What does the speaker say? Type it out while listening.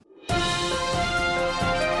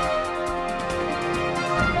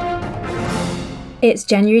It's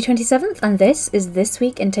January 27th, and this is This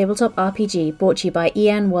Week in Tabletop RPG, brought to you by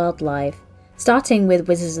EN World Live. Starting with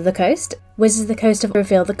Wizards of the Coast, Wizards of the Coast have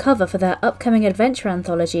revealed the cover for their upcoming adventure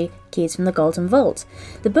anthology, Keys from the Golden Vault.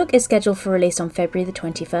 The book is scheduled for release on February the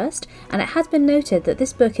 21st, and it has been noted that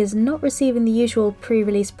this book is not receiving the usual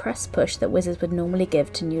pre-release press push that Wizards would normally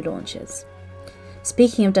give to new launches.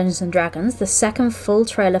 Speaking of Dungeons & Dragons, the second full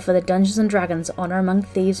trailer for the Dungeons & Dragons Honor Among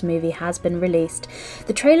Thieves movie has been released.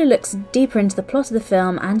 The trailer looks deeper into the plot of the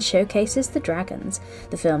film and showcases the dragons.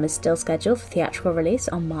 The film is still scheduled for theatrical release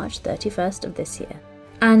on March 31st of this year.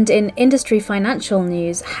 And in industry financial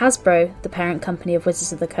news, Hasbro, the parent company of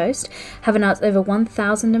Wizards of the Coast, have announced over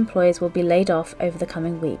 1,000 employees will be laid off over the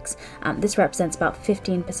coming weeks. This represents about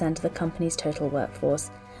 15% of the company's total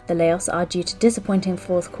workforce. The layoffs are due to disappointing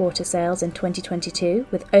fourth quarter sales in 2022,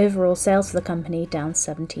 with overall sales for the company down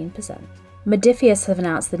 17%. Modiphius have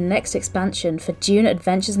announced the next expansion for Dune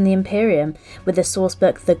Adventures in the Imperium, with the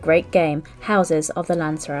sourcebook The Great Game, Houses of the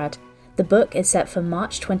Landsraad. The book is set for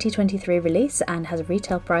March 2023 release and has a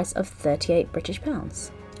retail price of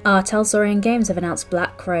 £38. Our Talsorian Games have announced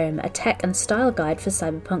Black Chrome, a tech and style guide for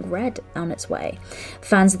Cyberpunk Red, on its way.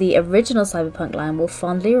 Fans of the original Cyberpunk line will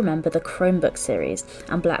fondly remember the Chromebook series,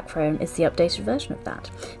 and Black Chrome is the updated version of that.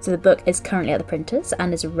 So the book is currently at the printers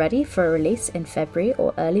and is ready for a release in February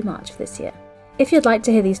or early March of this year. If you'd like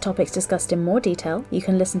to hear these topics discussed in more detail, you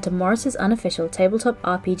can listen to Morris's unofficial tabletop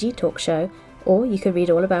RPG talk show, or you could read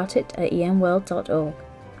all about it at enworld.org.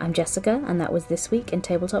 I'm Jessica, and that was This Week in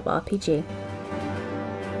Tabletop RPG.